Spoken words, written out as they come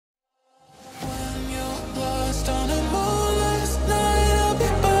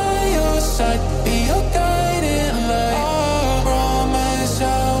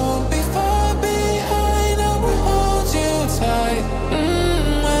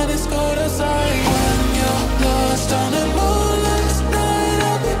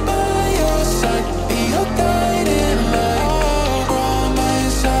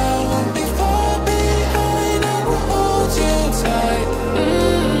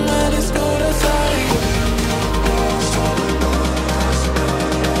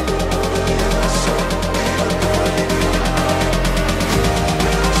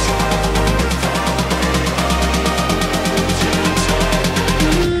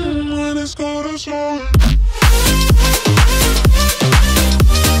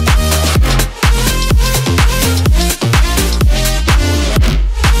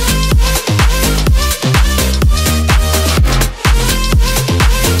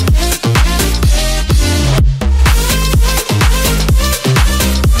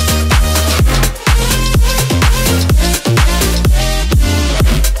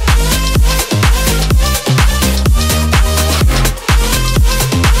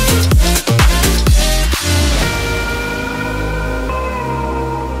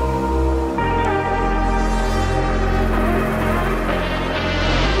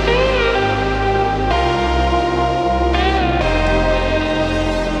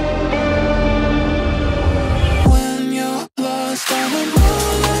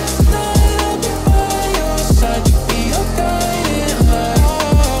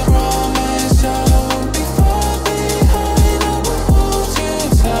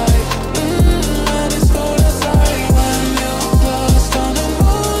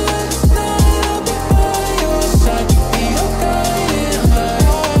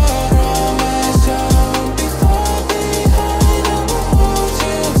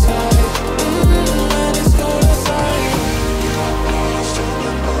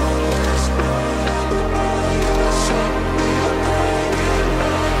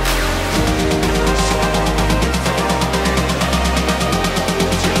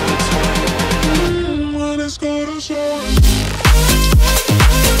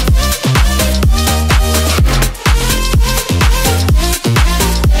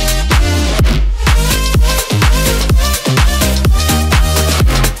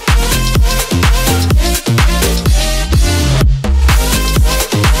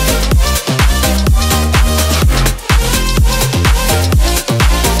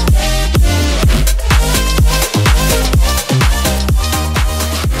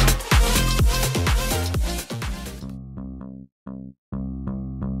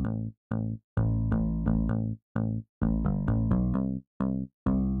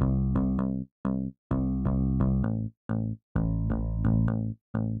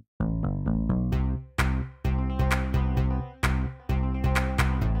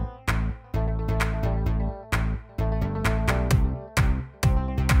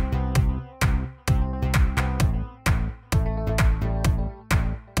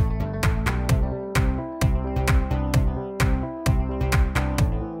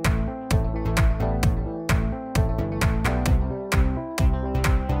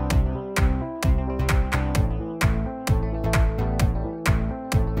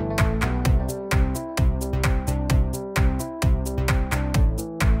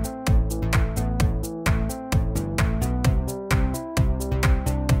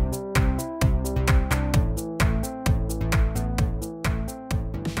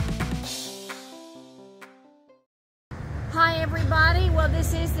everybody. Well,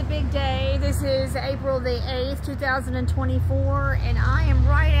 this is the big day. This is April the 8th, 2024, and I am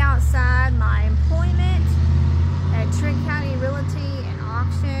right outside my employment at Trent County Realty and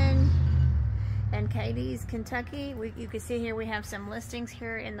Auction in Cadiz, Kentucky. You can see here we have some listings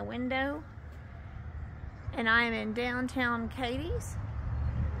here in the window, and I am in downtown Cadiz.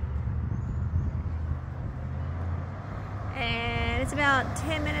 And it's about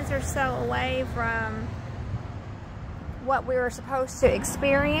 10 minutes or so away from what we were supposed to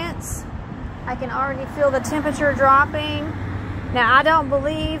experience. I can already feel the temperature dropping. Now, I don't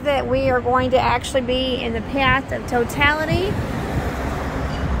believe that we are going to actually be in the path of totality,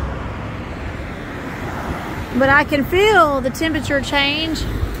 but I can feel the temperature change.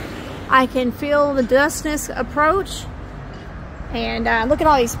 I can feel the dustness approach. And look at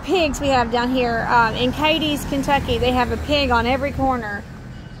all these pigs we have down here. In Cadiz, Kentucky, they have a pig on every corner.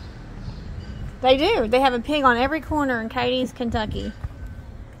 They do. They have a pig on every corner in Cadiz, Kentucky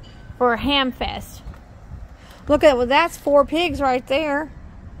for a ham fest. Look at, well, that's 4 pigs right there.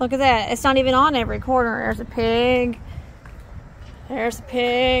 Look at that. It's not even on every corner. There's a pig. There's a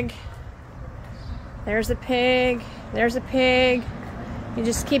pig. There's a pig. There's a pig. You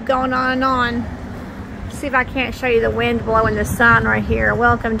just keep going on and on. See if I can't show you the wind blowing the sun right here.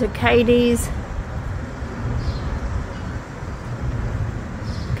 Welcome to Cadiz,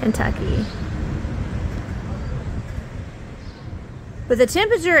 Kentucky. But the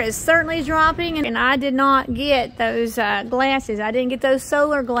temperature is certainly dropping, and I did not get those glasses. I didn't get those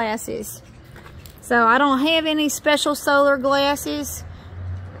solar glasses. So I don't have any special solar glasses.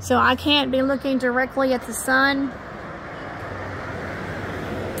 So I can't be looking directly at the sun.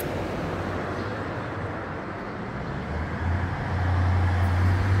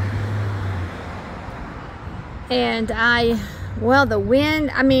 And well, the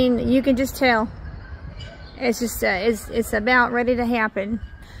wind, I mean, you can just tell. It's just, it's about ready to happen.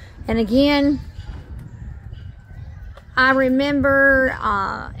 And again, I remember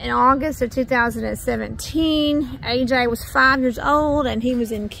in August of 2017, AJ was 5 years old and he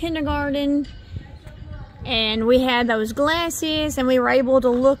was in kindergarten. And we had those glasses and we were able to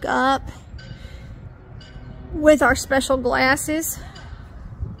look up with our special glasses.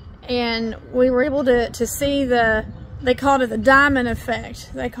 And we were able to see they called it the diamond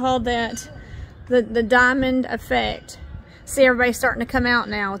effect. They called that the diamond effect. See, everybody's starting to come out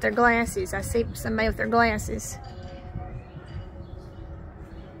now with their glasses. I see somebody with their glasses.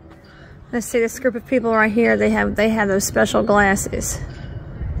 Let's see this group of people right here. They have those special glasses.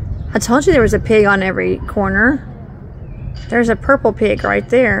 I told you there was a pig on every corner. There's a purple pig right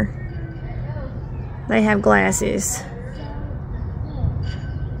there. They have glasses.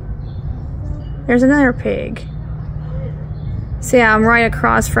 There's another pig. See, I'm right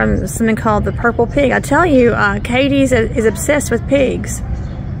across from something called the purple pig. I tell you, Cadiz is obsessed with pigs.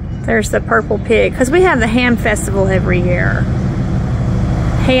 There's the purple pig. Because we have the ham festival every year.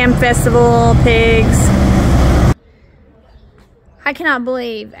 Ham festival, pigs. I cannot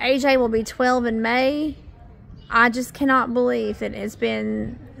believe AJ will be 12 in May. I just cannot believe that it's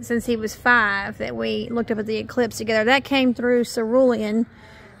been since he was 5 that we looked up at the eclipse together. That came through cerulean.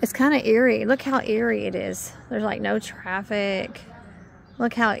 It's kind of eerie. Look how eerie it is. There's like no traffic.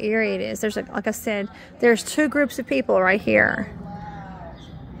 Look how eerie it is. There's, like I said, there's 2 groups of people right here.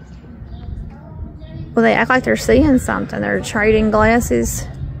 Well, they act like they're seeing something. They're trading glasses.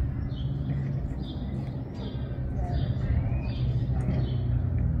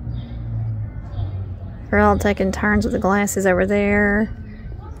 They're all taking turns with the glasses over there.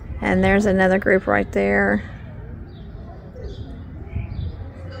 And there's another group right there.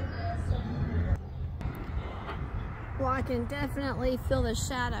 Well, I can definitely feel the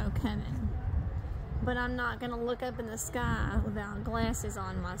shadow coming, but I'm not going to look up in the sky without glasses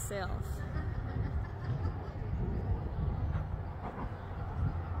on myself.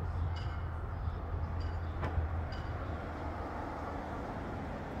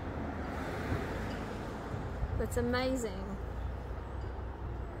 It's amazing.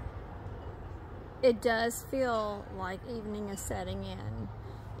 It does feel like evening is setting in.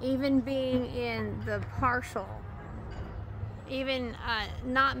 Even being in the partial, even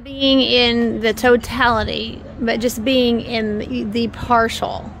not being in the totality, but just being in the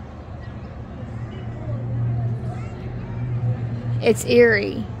partial. It's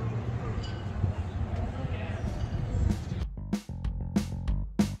eerie.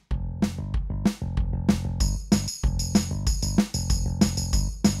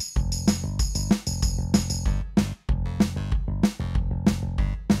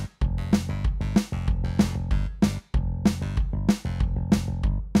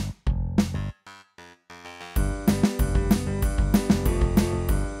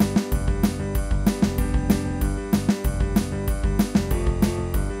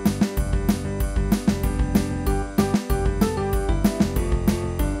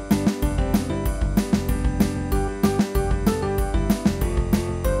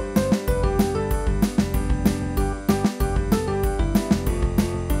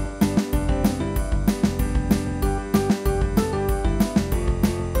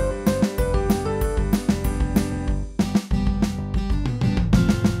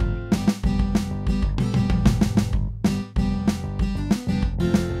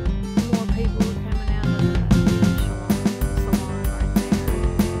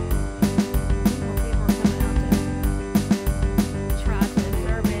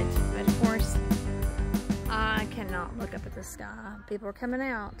 People are coming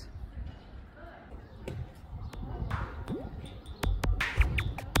out.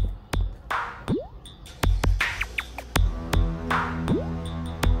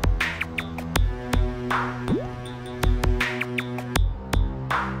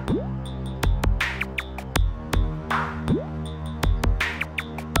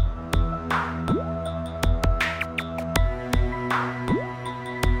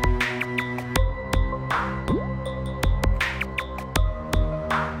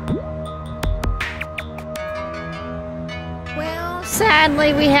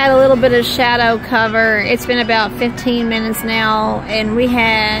 Sadly, we had a little bit of shadow cover. It's been about 15 minutes now, and we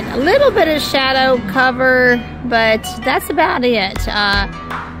had a little bit of shadow cover, but that's about it.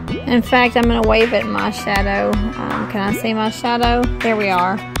 In fact, I'm going to wave at my shadow. Can I see my shadow? There we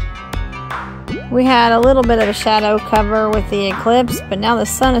are. We had a little bit of a shadow cover with the eclipse, but now the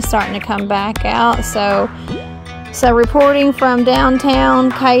sun is starting to come back out. So reporting from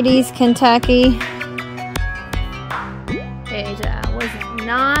downtown Cadiz, Kentucky. It was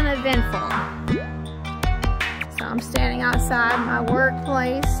non-eventful. So I'm standing outside my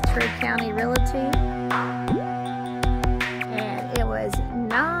workplace, Tree County Realty, and it was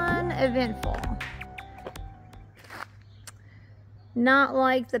non-eventful. Not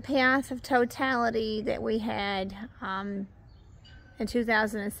like the path of totality that we had in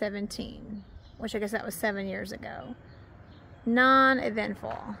 2017, which I guess that was 7 years ago.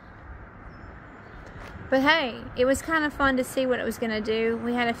 Non-eventful. But hey, it was kind of fun to see what it was going to do.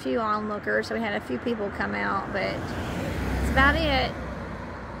 We had a few onlookers, so we had a few people come out, but that's about it.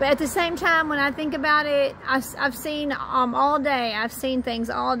 But at the same time, when I think about it, I've seen all day, I've seen things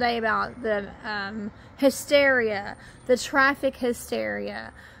all day about the hysteria, the traffic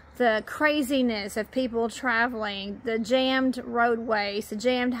hysteria, the craziness of people traveling, the jammed roadways, the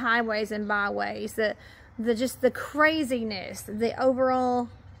jammed highways and byways, just the craziness, the overall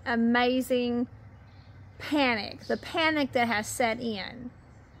amazing panic, the panic that has set in.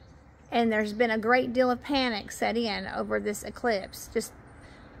 And there's been a great deal of panic set in over this eclipse. Just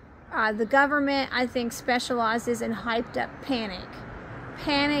the government, I think, specializes in hyped up panic.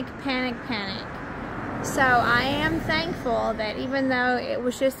 Panic, panic, panic. So I am thankful that even though it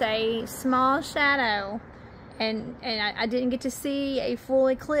was just a small shadow and I didn't get to see a full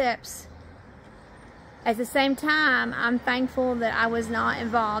eclipse, at the same time, I'm thankful that I was not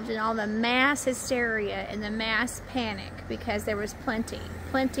involved in all the mass hysteria and the mass panic, because there was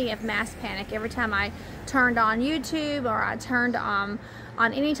plenty of mass panic every time I turned on YouTube or I turned on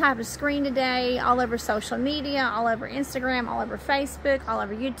any type of screen today, all over social media, all over Instagram, all over Facebook, all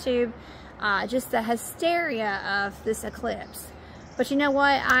over YouTube, just the hysteria of this eclipse. But you know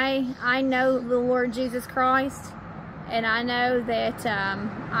what? I know the Lord Jesus Christ, and I know that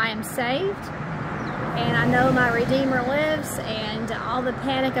I am saved. And I know my Redeemer lives, and all the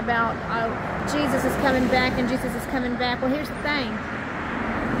panic about, oh, Jesus is coming back and Jesus is coming back. Well, here's the thing.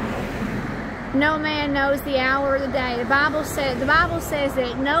 No man knows the hour or the day. The Bible says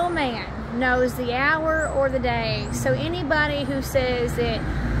that no man knows the hour or the day. So anybody who says that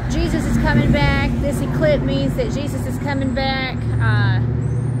Jesus is coming back, this eclipse means that Jesus is coming back,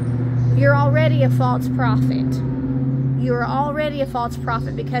 you're already a false prophet. You're already a false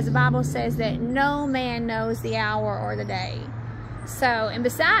prophet, because the Bible says that no man knows the hour or the day. So, and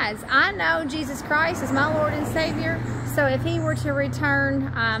besides, I know Jesus Christ is my Lord and Savior. So if he were to return,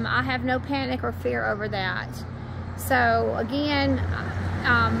 I have no panic or fear over that. So again,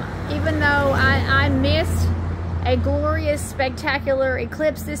 even though I missed a glorious, spectacular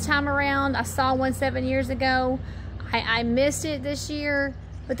eclipse this time around, I saw one 7 years ago. I missed it this year,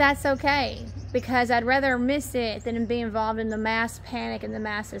 but that's okay, because I'd rather miss it than be involved in the mass panic and the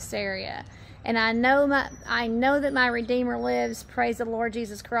mass hysteria. And I know that my Redeemer lives. Praise the Lord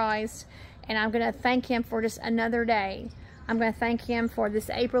Jesus Christ. And I'm going to thank him for just another day. I'm going to thank him for this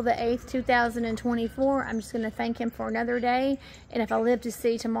April the 8th, 2024. I'm just going to thank him for another day. And if I live to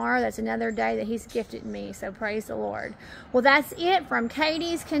see tomorrow, that's another day that he's gifted me. So praise the Lord. Well, that's it from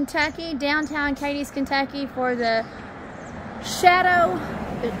Cadiz, Kentucky, downtown Cadiz, Kentucky, for the shadow.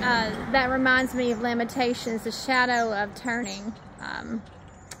 That reminds me of Lamentations, the shadow of turning.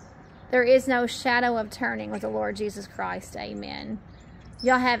 There is no shadow of turning with the Lord Jesus Christ. Amen.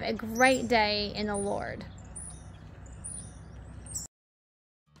 Y'all have a great day in the Lord.